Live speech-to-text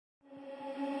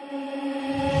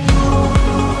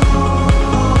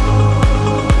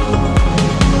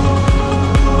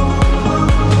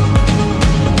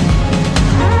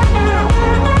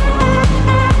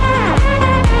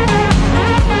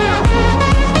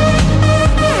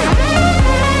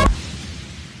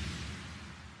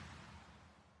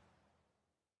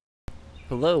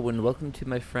Hello and welcome to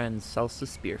my friend Salsa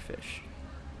Spearfish.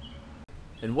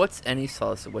 And what's any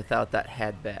salsa without that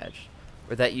head badge,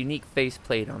 or that unique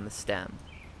faceplate on the stem?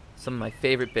 Some of my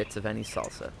favorite bits of any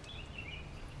salsa.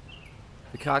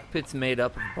 The cockpit's made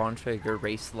up of Bontrager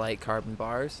race-like carbon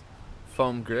bars,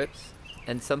 foam grips,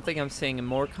 and something I'm seeing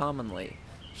more commonly,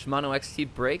 Shimano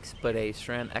XT brakes but a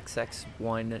SRAM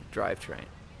XX1 drivetrain.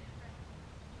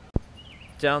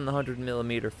 Down the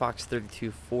 100mm Fox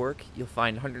 32 fork, you'll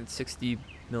find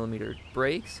 160mm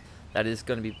brakes. That is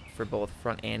going to be for both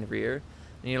front and rear.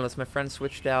 And you'll notice my friend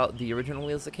switched out the original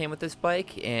wheels that came with this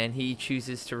bike, and he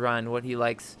chooses to run what he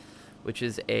likes, which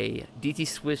is a DT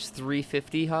Swiss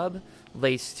 350 hub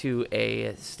laced to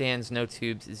a Stan's No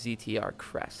Tubes ZTR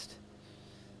crest.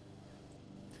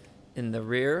 In the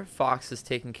rear, Fox is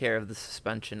taking care of the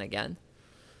suspension again.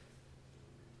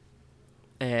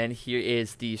 And here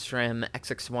is the SRAM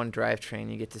XX1 drivetrain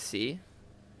you get to see.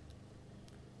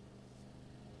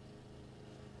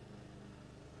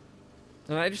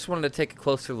 And I just wanted to take a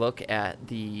closer look at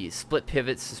the split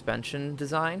pivot suspension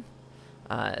design.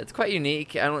 It's quite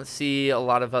unique. I don't see a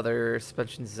lot of other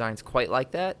suspension designs quite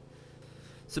like that.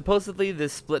 Supposedly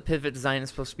this split pivot design is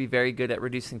supposed to be very good at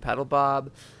reducing pedal bob.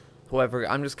 However,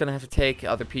 I'm just going to have to take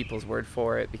other people's word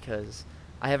for it because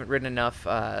I haven't ridden enough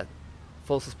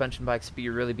full suspension bikes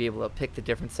to really be able to pick the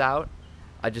difference out.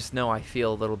 I just know I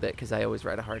feel a little bit because I always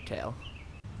ride a hardtail.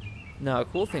 Now, a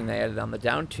cool thing they added on the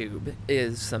down tube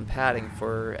is some padding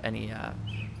for any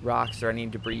rocks or any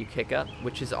debris you kick up,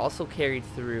 which is also carried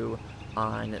through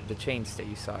on the chainstay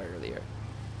you saw earlier.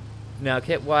 Now,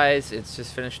 kit-wise, it's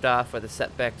just finished off with a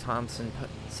setback Thompson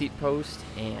seat post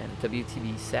and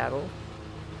WTB saddle.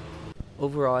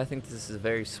 Overall, I think this is a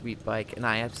very sweet bike, and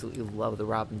I absolutely love the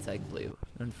Robin's Egg Blue.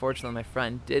 Unfortunately, my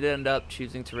friend did end up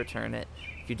choosing to return it.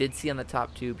 If you did see on the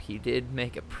top tube, he did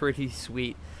make a pretty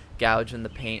sweet gouge in the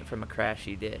paint from a crash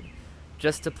he did.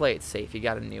 Just to play it safe, he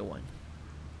got a new one.